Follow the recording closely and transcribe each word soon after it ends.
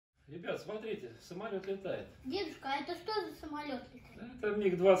Ребят, смотрите, самолет летает. Дедушка, а это что за самолет летает? Это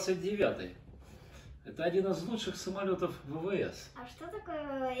МиГ-29. Это один из лучших самолетов ВВС. А что такое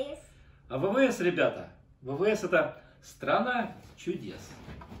ВВС? А ВВС, ребята, ВВС это страна чудес.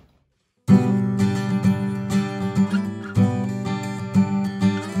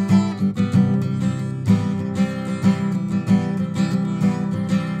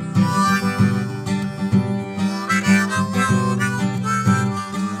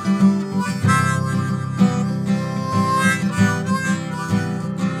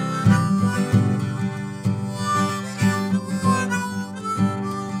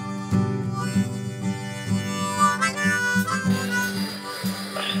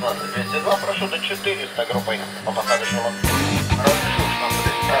 Прошу до 400 группой по посадочному. Разрешу 16.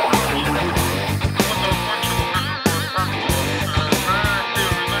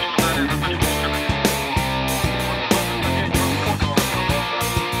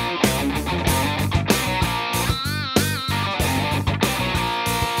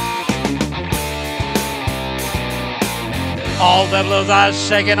 All the blues are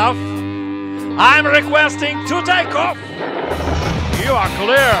shaking off. I'm requesting to take off. You are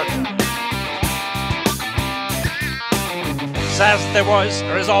cleared. Says the voice,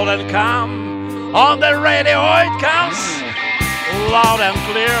 resolved and calm. On the radio it comes, loud and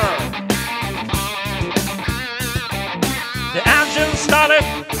clear. The engine started,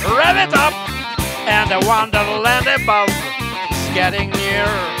 rev it up, and the wonderland above is getting near.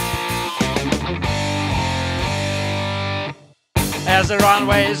 As the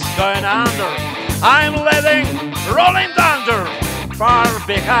runway is going under, I'm letting rolling thunder far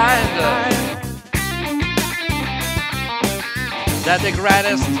behind. That's the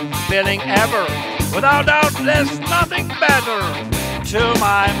greatest feeling ever. Without doubt, there's nothing better to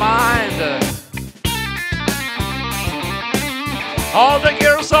my mind. All the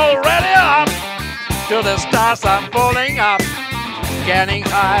gears already up. To the stars I'm pulling up, gaining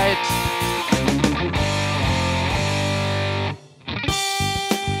height.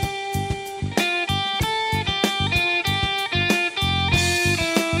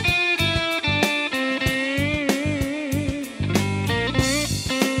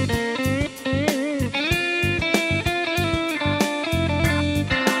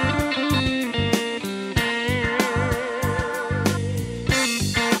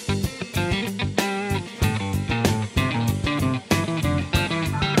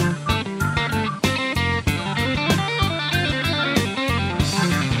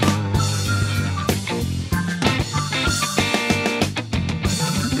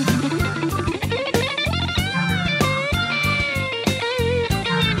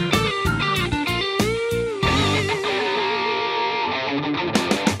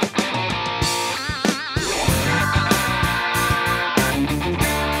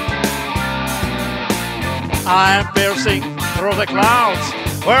 I'm piercing through the clouds,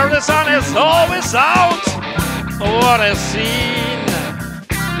 where the sun is always out. What a scene!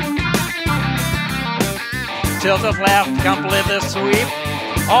 Tilted left, completely sweep.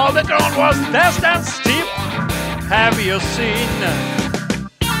 All the ground was fast and steep. Have you seen?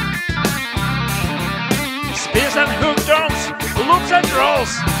 Speeds and hook turns, loops and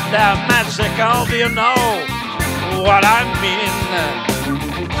rolls. They're magical, do you know what I mean?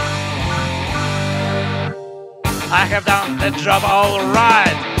 I have done the job all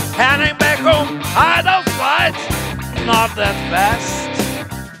right. Heading back home, I don't flight, not that fast.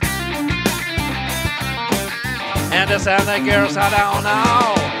 And the center gears are down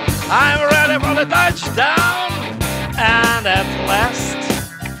now. I'm ready for the touchdown, and at last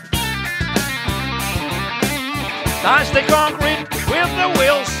touch the concrete with the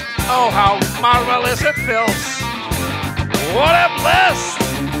wheels. Oh, how marvelous it feels! What a blast!